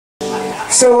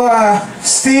So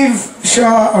Steve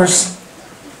Shaw or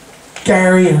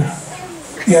Gary or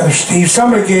the other Steve,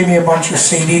 somebody gave me a bunch of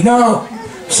CDs. No,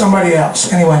 somebody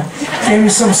else. Anyway, gave me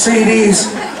some CDs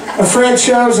of Fred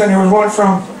shows, and there was one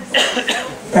from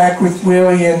back with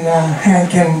Willie and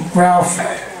Hank and Ralph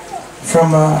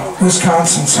from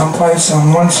Wisconsin, someplace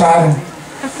on one side, and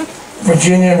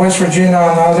Virginia, West Virginia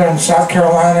on the other, and South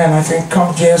Carolina, and I think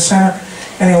Compton Jazz Center.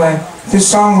 Anyway, this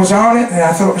song was on it, and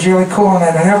I thought it was really cool, and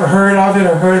I'd never heard of it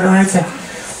or heard it or anything.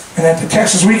 And at the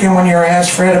Texas Weekend one year, I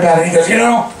asked Fred about it. He goes, you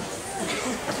know,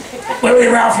 Willie,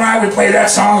 Ralph, and I, we played that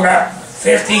song about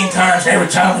 15 times. Every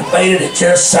time we played it, it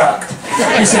just sucked.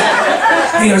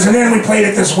 He goes, and then we played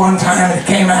it this one time, and it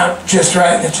came out just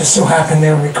right, and it just so happened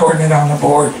they were recording it on the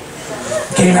board.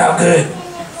 It came out good.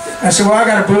 I said, well, I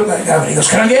got a bootleg of it. He goes,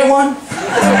 can I get one?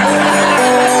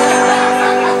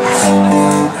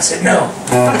 I said, no.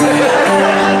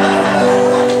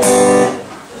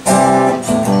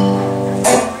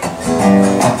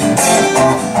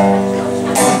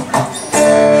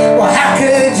 Well, how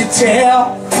could you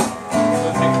tell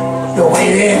the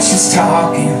way that she's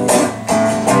talking?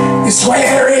 You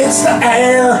swear it's the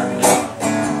air,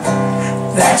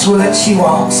 that's what she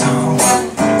walks on.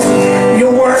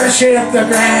 You worship the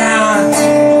ground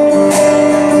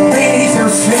beneath her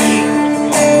feet.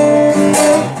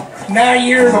 Now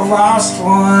you're the lost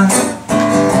one.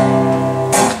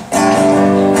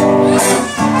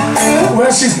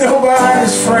 Well, she's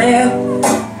nobody's friend,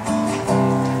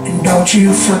 and don't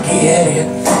you forget it.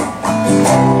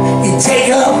 You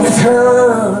take up with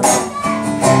her,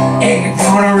 and you're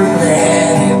gonna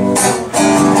regret it.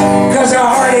 'Cause the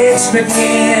heartaches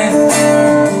begin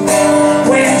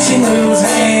when she moves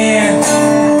in.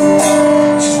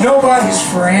 She's nobody's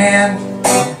friend.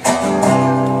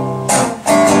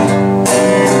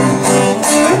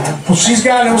 Well, she's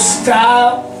got no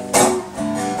style,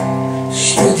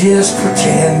 she'll just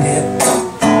pretend it.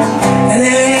 And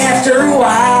then after a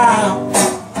while,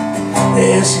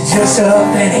 yeah, she just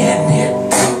up and end it.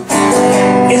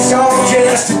 It's all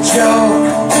just a joke,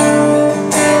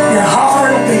 your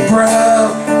heart will be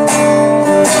broke,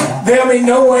 there'll be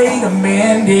no way to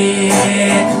mend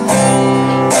it.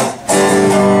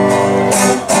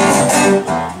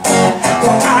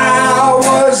 Well, I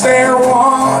was there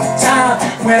one time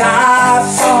when I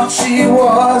thought she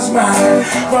was mine,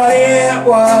 but it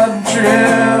wasn't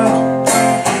true.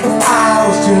 I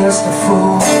was just a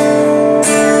fool.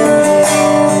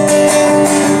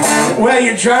 Well,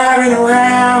 you're driving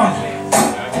around,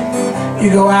 you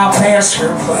go out past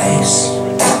her place,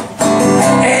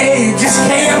 and you just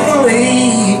can't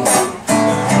believe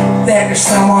that there's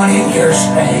someone in your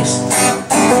space.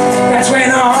 That's when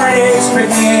the heartaches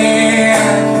begin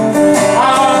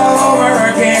all over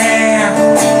again.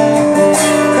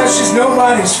 'Cause she's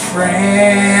nobody's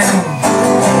friend.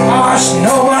 Oh, she's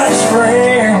nobody's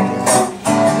friend.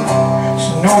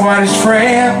 She's nobody's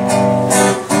friend.